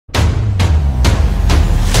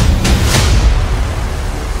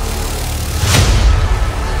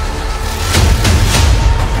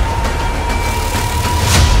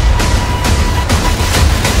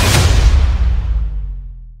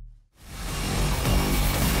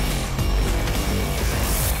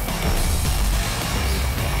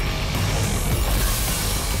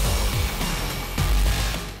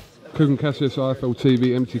KUGAN, CASSIUS, IFL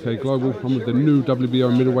TV, MTK Global. I'm with the new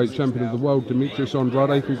WBO middleweight champion of the world, Demetrius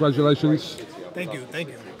Andrade. Congratulations. Thank you,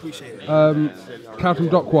 appreciate it. Carlton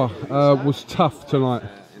Dokwa was tough tonight,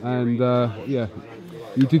 and yeah,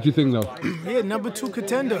 you did your thing though. Yeah, #2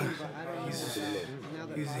 contender.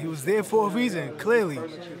 He was there for a reason, clearly,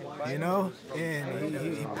 you know, and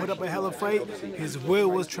he put up a hell of a fight. His will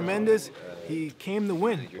was tremendous. He came to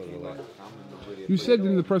win. You said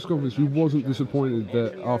in the press conference you wasn't disappointed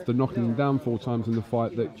that after knocking him down 4 times in the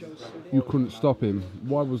fight that you couldn't stop him.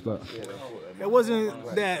 Why was that? It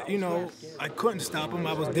wasn't that, you know, I couldn't stop him.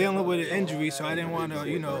 I was dealing with an injury, so I didn't want to,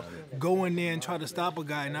 you know, go in there and try to stop a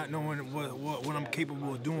guy not knowing what I'm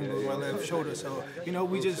capable of doing with my left shoulder. So, you know,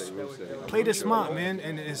 we just played it smart, man,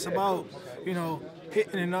 and it's about, you know,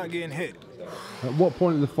 hitting and not getting hit. At what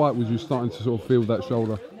point in the fight was you starting to sort of feel that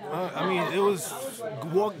shoulder? I mean, it was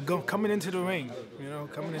coming into the ring, you know,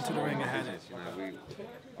 coming into the ring and had it.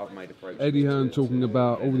 Eddie Hearn talking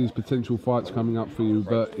about all these potential fights coming up for you,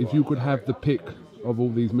 but if you could have the pick of all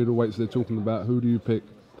these middleweights they're talking about, who do you pick?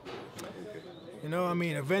 You know, I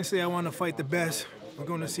mean, eventually I want to fight the best. We're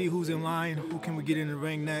going to see who's in line, who can we get in the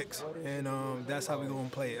ring next, and that's how we're going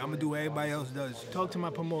to play it. I'm going to do what everybody else does. Talk to my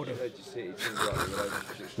promoter.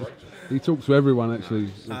 He talks to everyone, actually,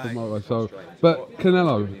 the promoter. So, but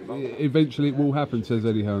Canelo, eventually it will happen, says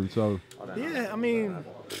Eddie Hearn. So. Yeah, I mean,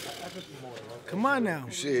 come on now.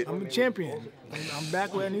 Shit. I'm a champion. I'm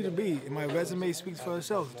back where I need to be. And my resume speaks for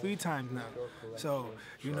itself 3 times now. So,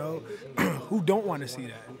 you know, who don't want to see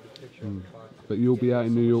that? But you'll be out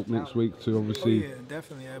in New York next week to obviously... Oh, yeah,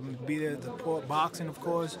 definitely. I'm going to be there to support boxing, of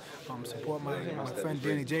course, support my friend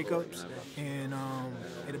Danny Jacobs, and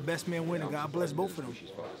the best man win, and God bless both of them.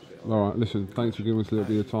 All right, listen, thanks for giving us a little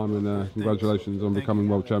bit of time, and congratulations on becoming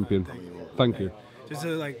world champion. Thank you. Just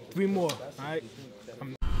like 3 more, all right?